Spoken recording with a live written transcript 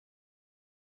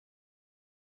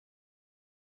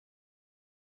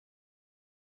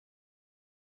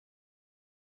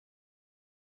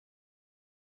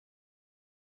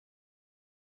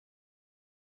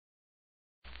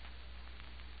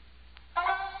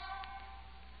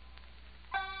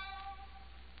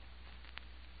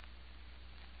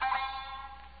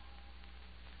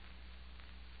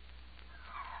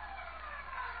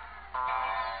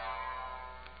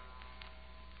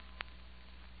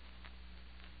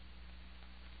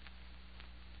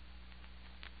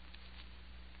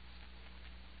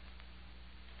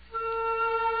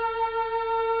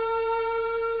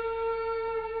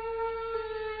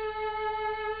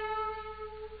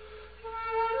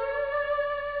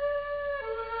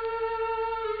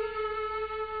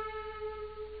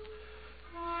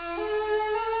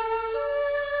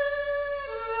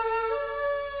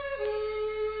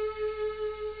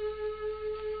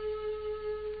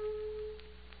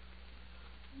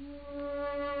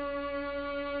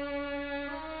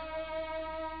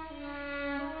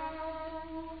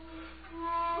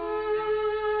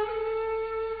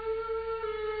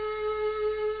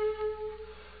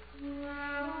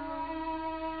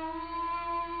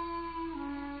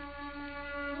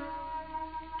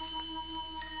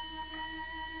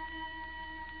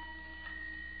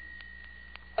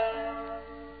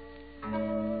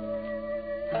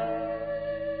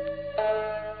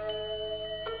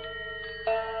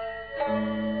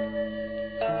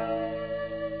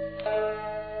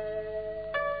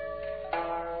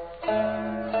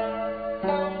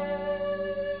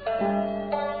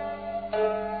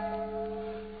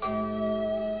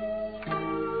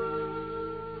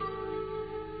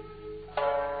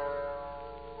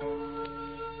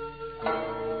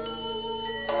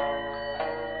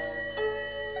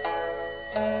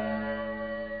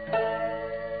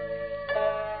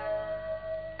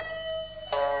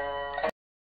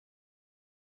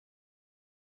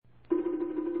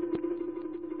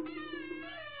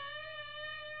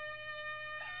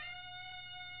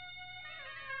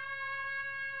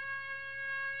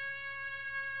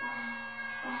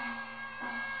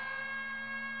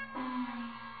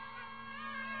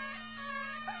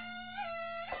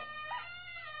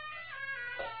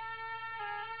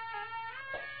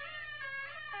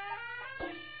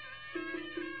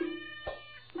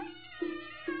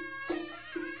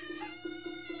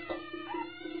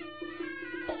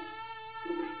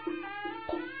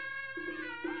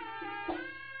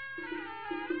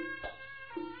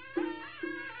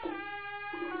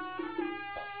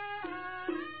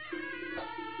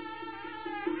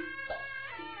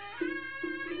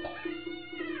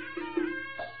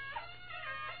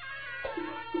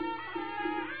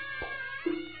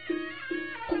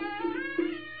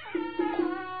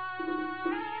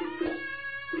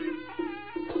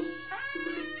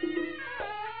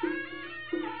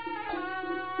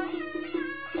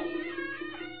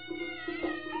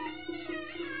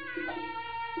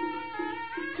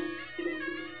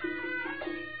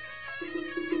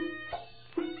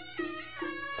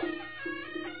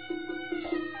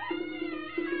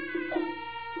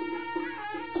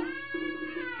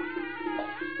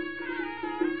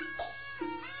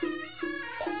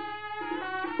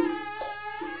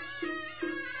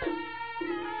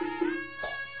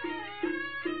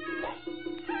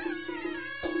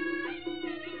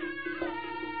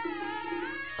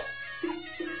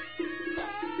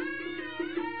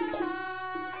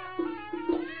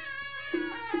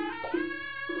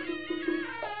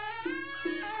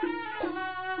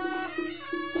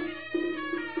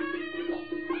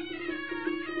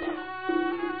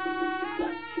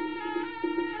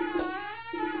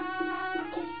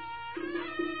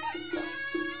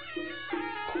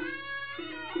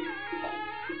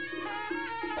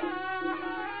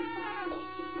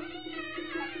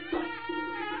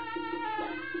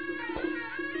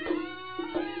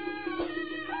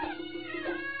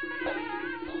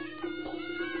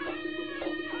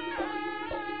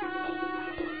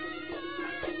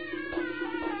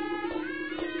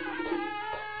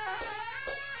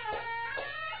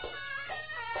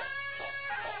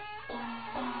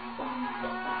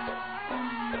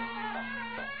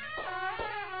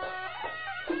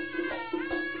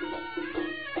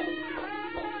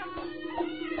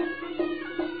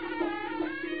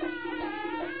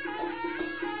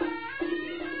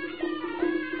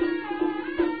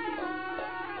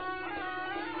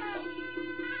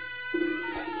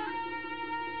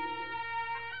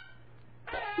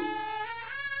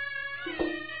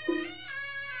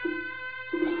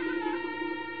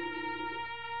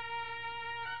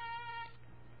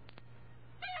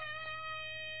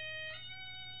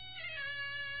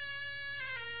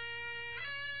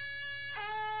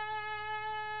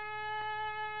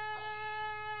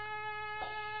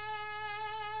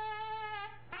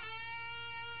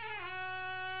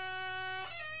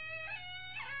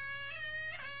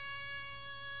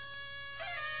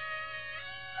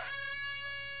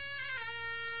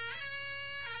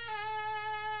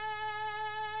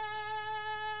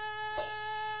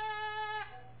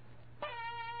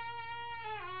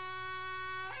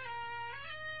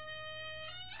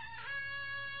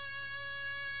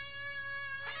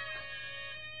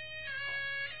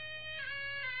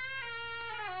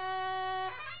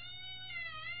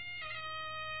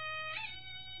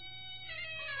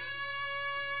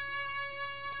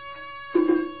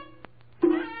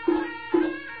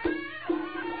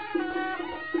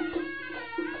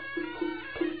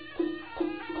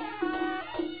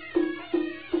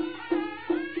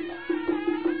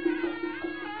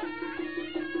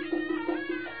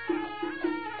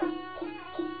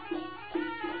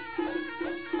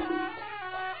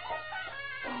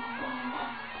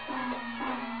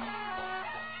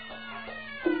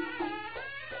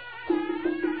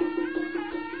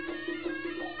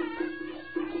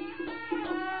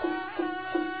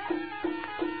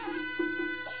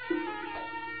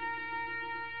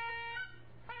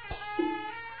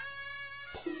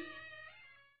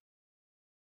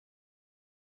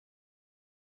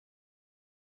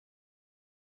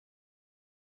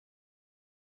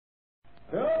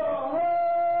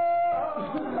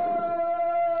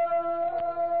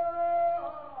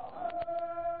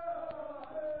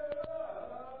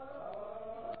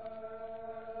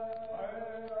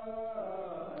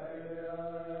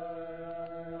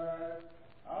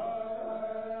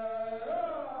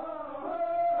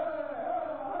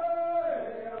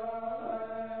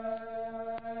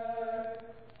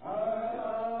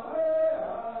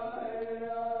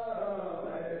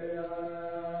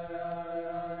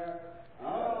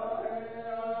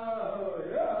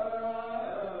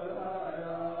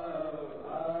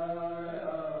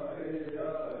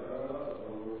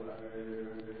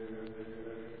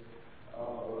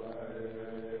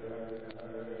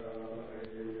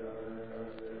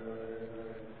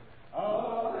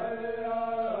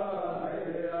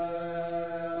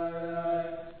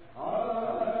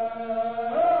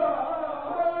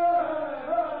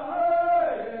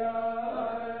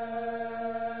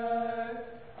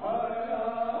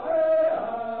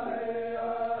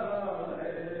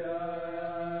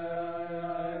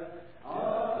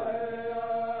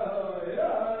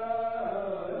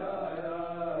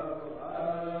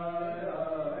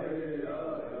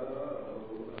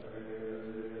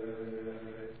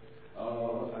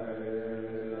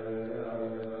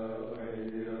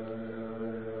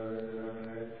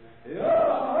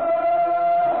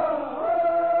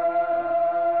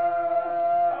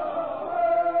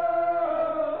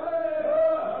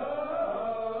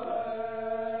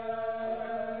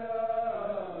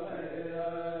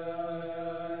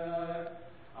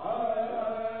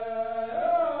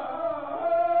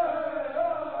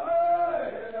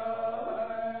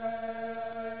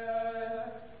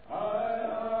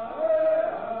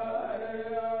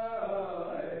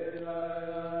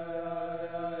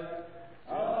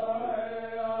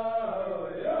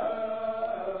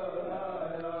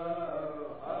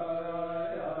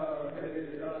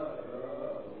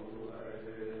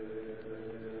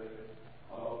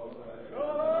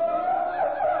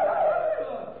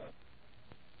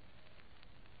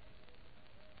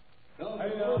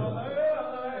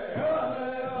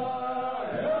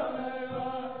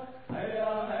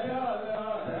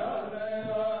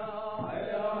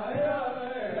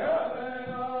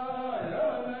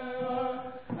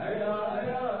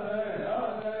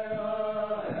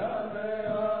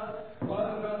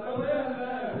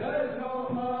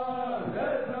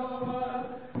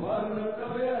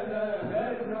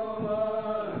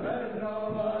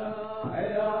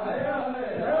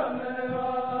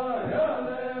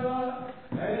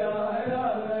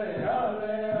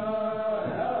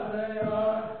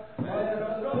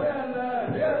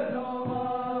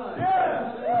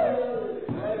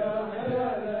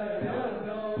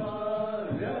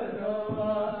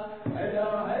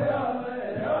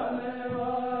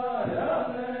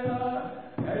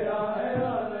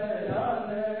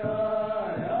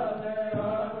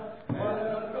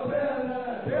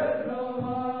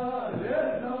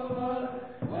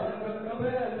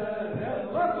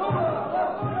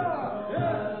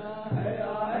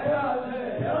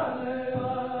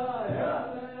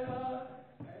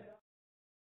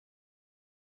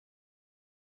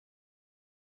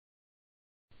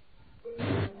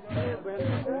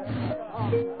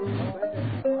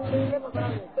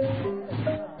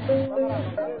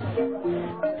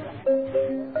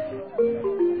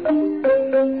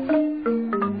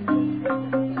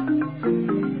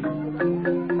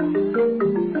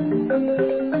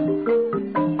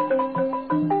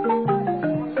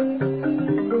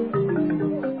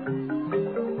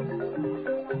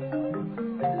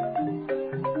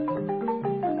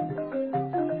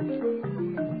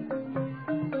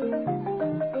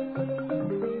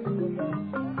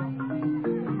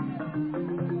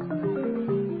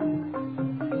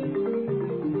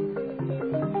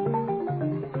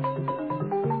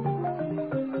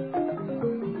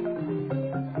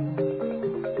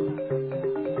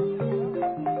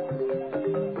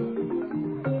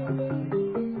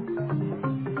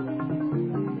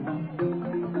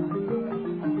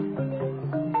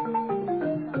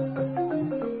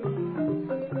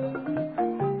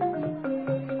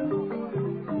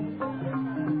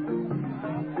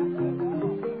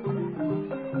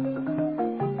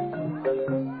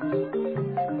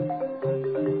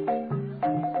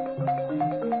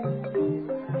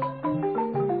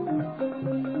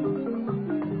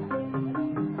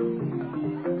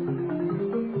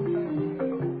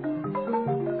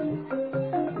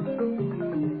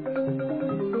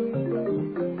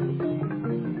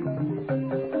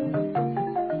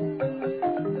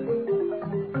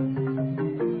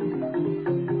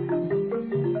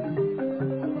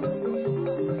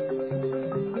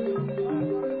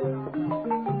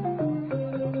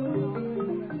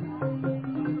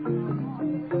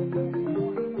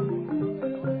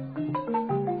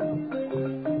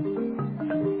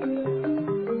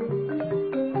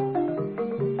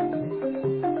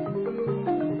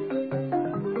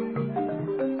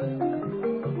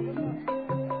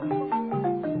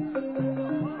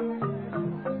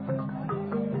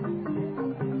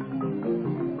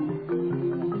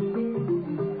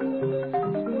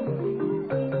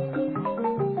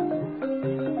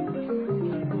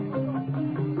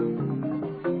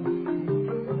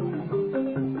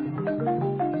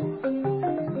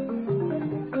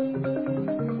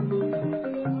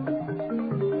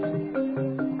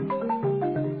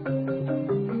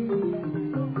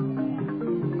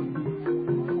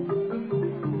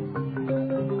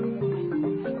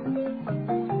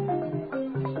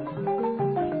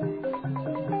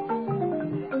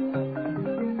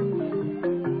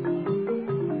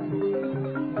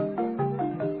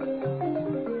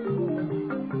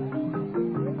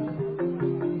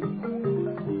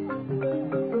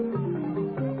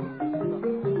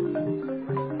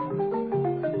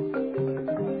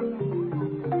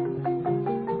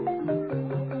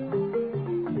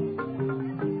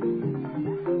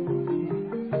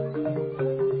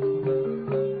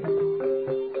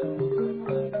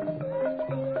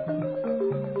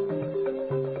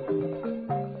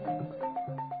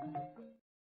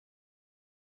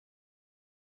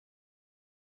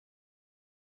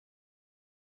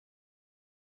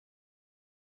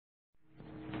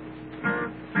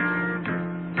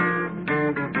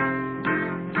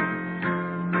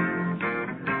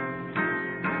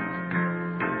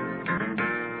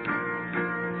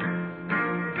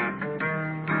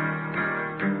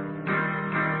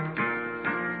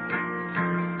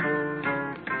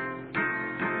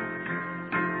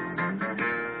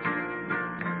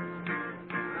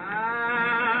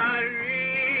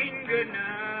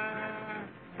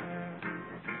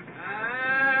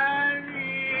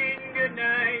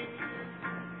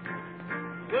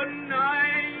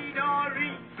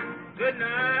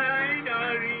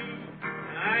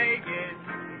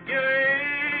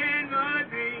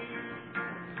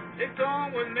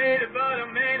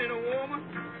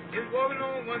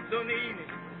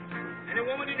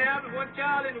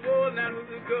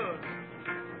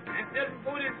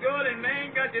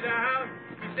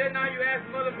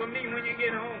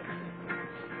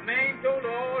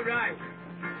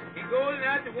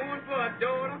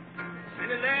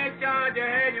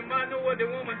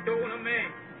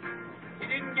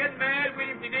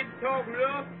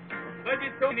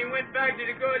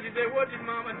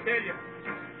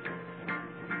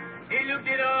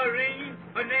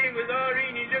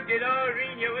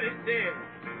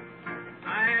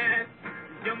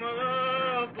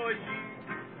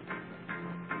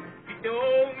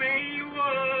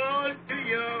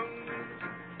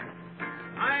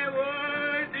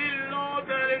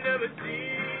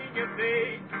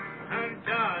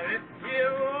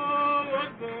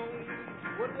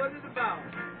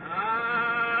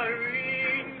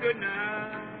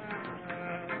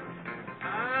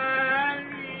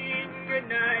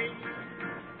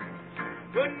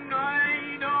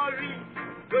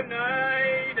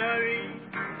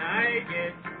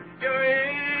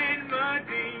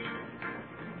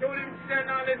Told him, she said,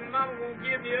 now listen, Mama won't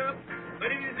give me up. But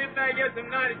if you sit back here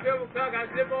some night at 12 o'clock, I'll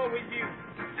slip off with you.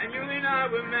 And you and I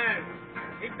will marry.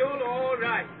 He told her, all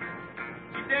right.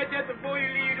 He said, just before you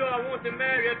leave, though, I want to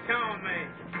marry a town man.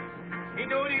 He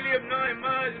knew he lived 90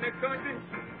 miles in the country.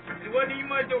 And there wasn't even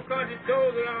much no country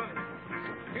stores around him.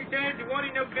 He said he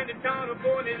wanted never been to town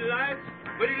before in his life.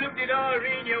 But he looked at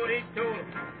Irene, what he told her.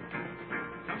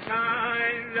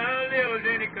 Sometimes I lived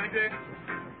in the country.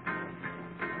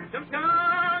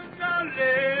 Sometimes I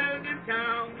lived in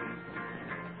town.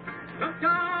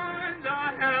 Sometimes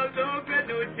I have no good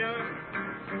notion.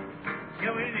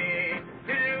 Coming in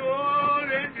to the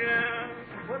orange ground.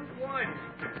 What one?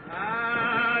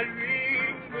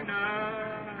 Irene, good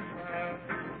night.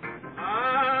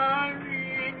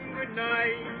 Irene, good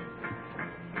night.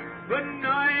 Good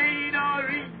night,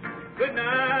 Irene. Good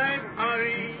night,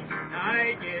 Irene.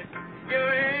 I guess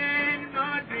you're in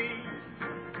my dream.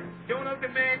 Showing up the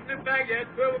man in the back at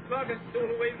 12 o'clock and stole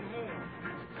away from home.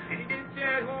 And he didn't stay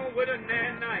at home with her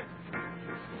that night.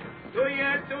 So he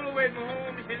had stole away from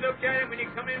home, and she looked at him when he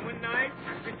come in one night.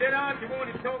 She said, she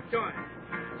wanted to talk to him.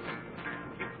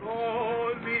 He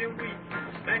called me to weep,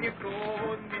 then you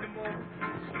called me to mourn.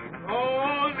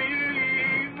 Called me to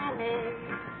leave my home.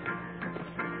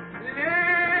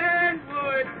 Then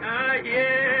what I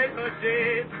heard her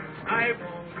say, I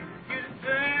want you to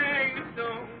sing the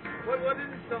song. What was it,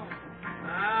 the song?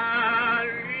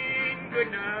 Irene, good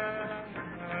night.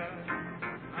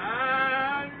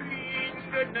 Irene,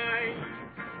 good night.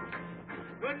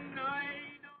 Good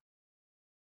night.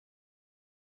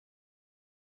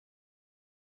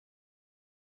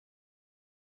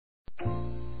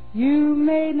 You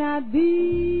may not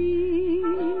be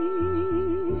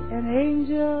an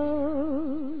angel,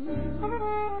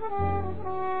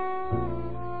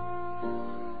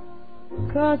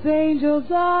 'cause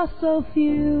angels are so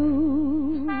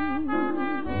few.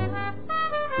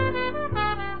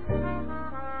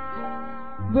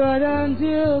 But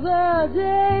until the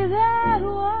day that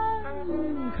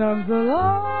one comes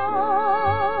along,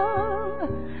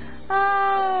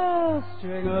 I'll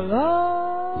string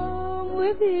along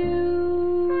with you.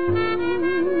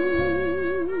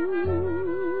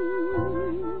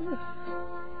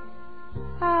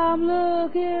 I'm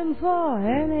looking for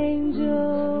an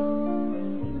angel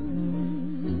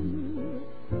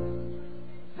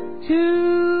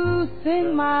to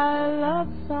sing my love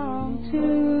song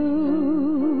to.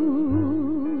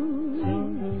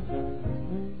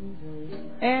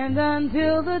 And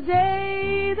until the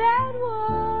day that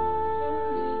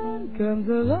one comes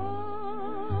along,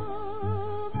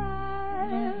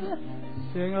 I'll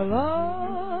sing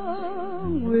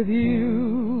along with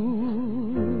you.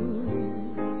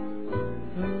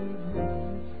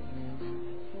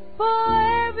 For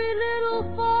every little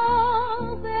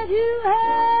fault that you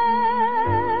have,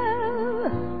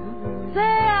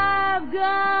 say I've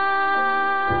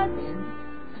got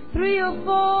 3 or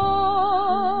 4.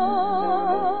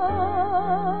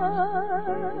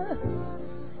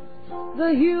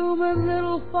 The human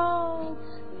little faults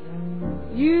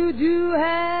you do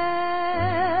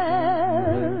have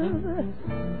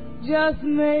just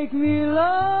make me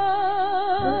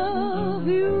love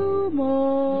you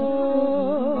more.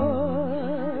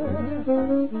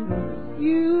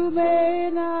 You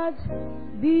may not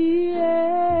be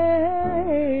an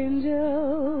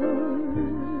angel,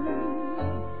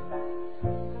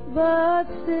 but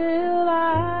still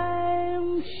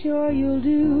I'm sure you'll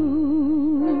do.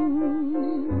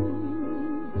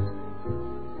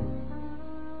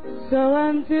 So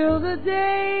until the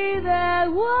day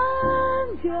that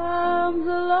one comes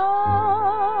along,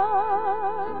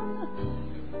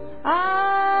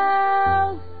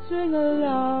 I'll string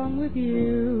along with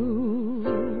you.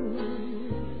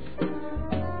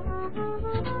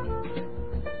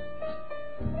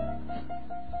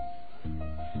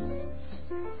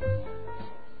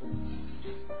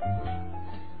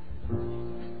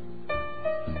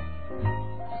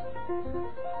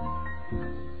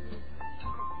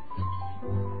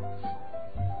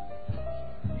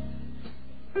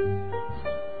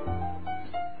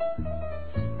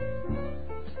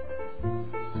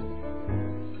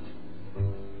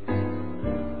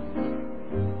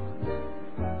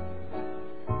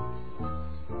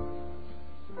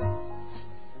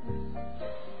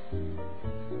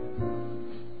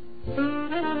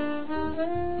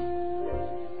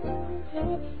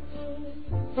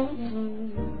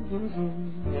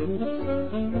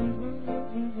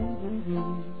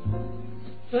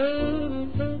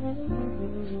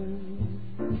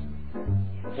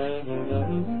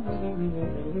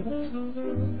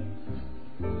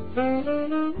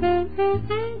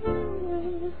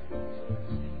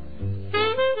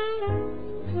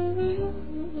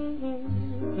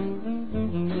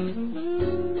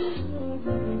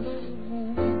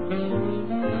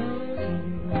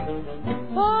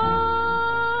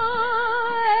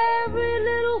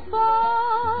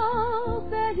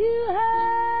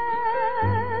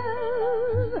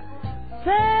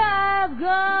 I've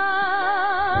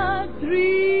got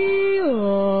 3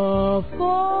 or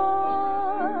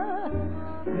 4.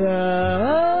 The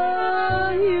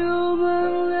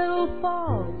human little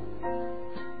faults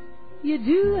you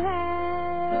do have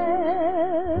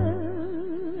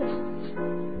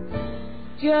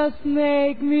just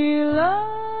make me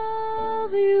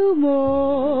love you more.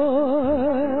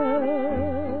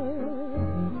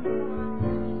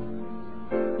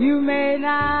 You may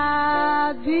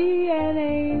not be an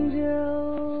angel,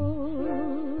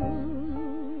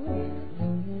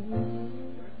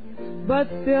 but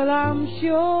still I'm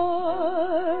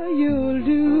sure you'll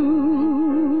do.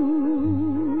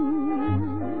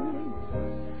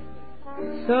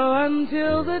 So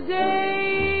until the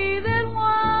day